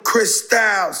Kris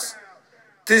Stylez.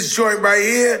 This joint right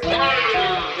here,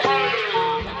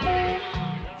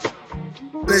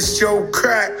 this Joe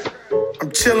Crack.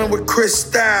 I'm chilling with Kris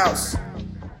Stylez.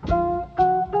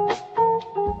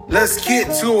 Let's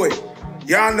get to it.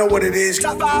 Y'all know what it is.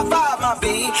 What?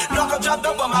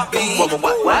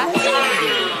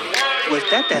 Was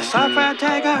that Fyre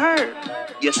tag I heard?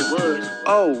 Yes, it was.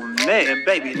 Oh man,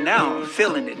 baby, now I'm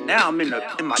feeling it. Now I'm in my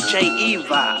JE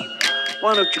vibe.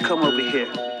 Why don't you come over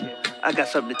here? I got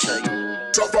something to tell you.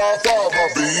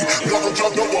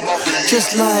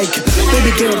 Just like,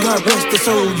 baby girl, God rest the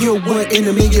soul. You're one in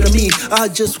a million of me. I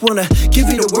just wanna give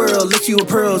you the world, let you a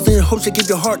pearls, then hope to give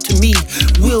your heart to me.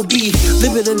 We'll be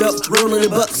living it up, rolling the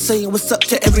bucks, saying what's up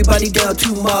to everybody down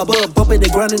to my bub. Bumping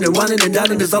and grinding and whining and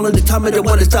dining is all in the time I don't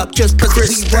wanna stop just cause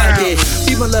we ride it.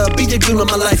 Be my love, be the jewel of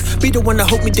my life, be the one to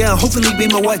hold me down, hopefully be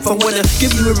my wife. I wanna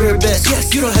give you the very best.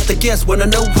 Yes, you don't have to guess. Wanna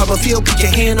know how I feel, put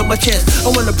your hand on my chest. I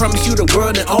wanna promise you the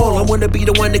world and all. I wanna be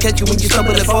the one to catch you when you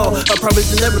stumble and fall. I promise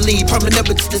to never leave, promise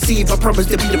never to deceive. I promise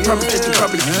to be the promise that you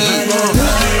promise to keep.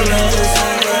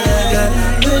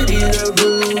 Ready to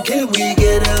rule. Can we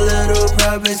get a little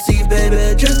privacy,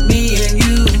 baby? Just me and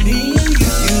you.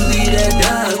 You be that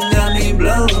dime, got me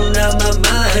blown out my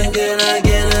mind. Can I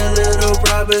get a little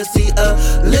privacy, a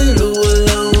little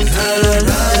alone time?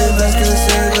 I can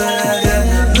say what I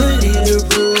got. Ready to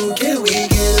rule. Can we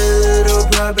get a little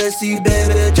privacy,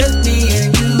 baby? Just me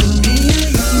and you.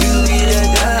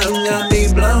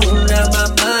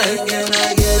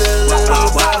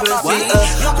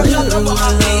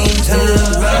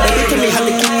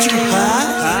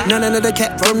 None another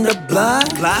cat from the block.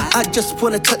 I just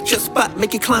wanna touch your spot,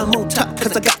 make it climb on top,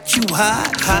 cause I got you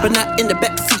high. But not in the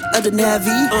backseat of the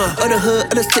Navy, or the hood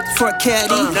of the 6 for a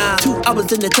caddy. 2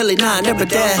 hours in the telly, nah, I never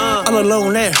die. All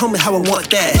alone there, homie, how I want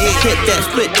that. Hit that,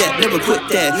 split that, never quit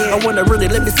that. I wanna run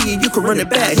it, let me see you can run it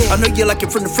back. I know you like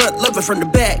it from the front, love it from the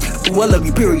back. Ooh, I love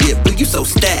you, period, but you so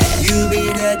stacked. You be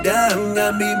that dime,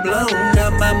 got me blown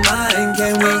out my mind.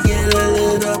 Can we get a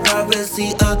little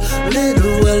privacy, a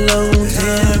little alone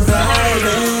time?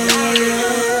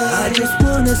 I just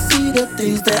wanna see the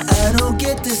things that I don't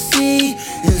get to see.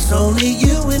 It's only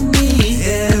you and me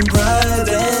in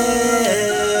private.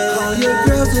 Call your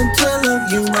girls and tell them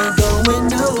you ain't going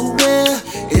nowhere.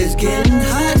 It's getting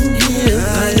hot in here.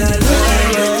 I got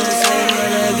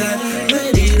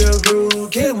ready to rule.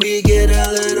 Can we get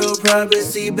a little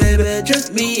privacy, baby?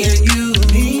 Just me and you.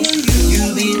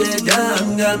 You be that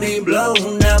dime, got me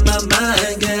blown out my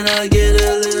mind. Can I get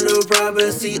a little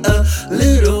privacy, a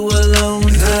little alone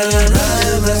time?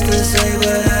 I must say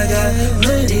what I got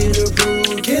ready to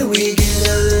prove. Can we get a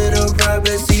little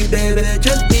privacy, baby?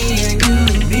 Just me and you.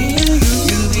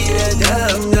 You be that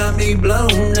dime, got me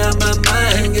blown out my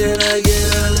mind. Can I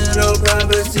get a little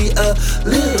privacy, a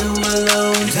little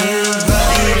alone time?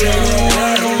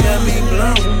 Got me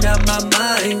blown out my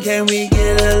mind. Can we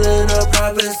get a little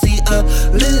privacy, a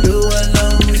little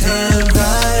alone time?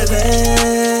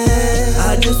 Private.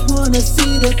 I just wanna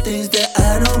see the things that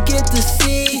I don't get to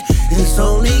see. It's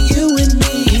only you and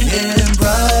me in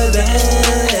private.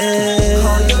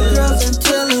 Call your girls and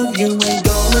tell them you ain't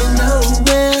going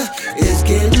nowhere. It's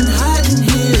getting hot in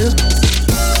here.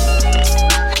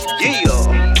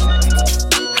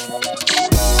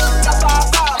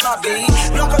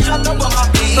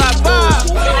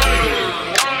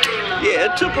 Yeah,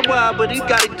 it took a while, but he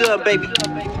got it done, baby.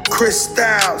 Kris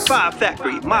Stylez. Fyre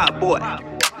Factory, my boy.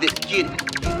 Let's get it.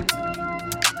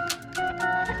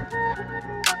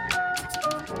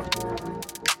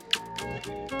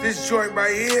 This joint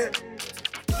right here,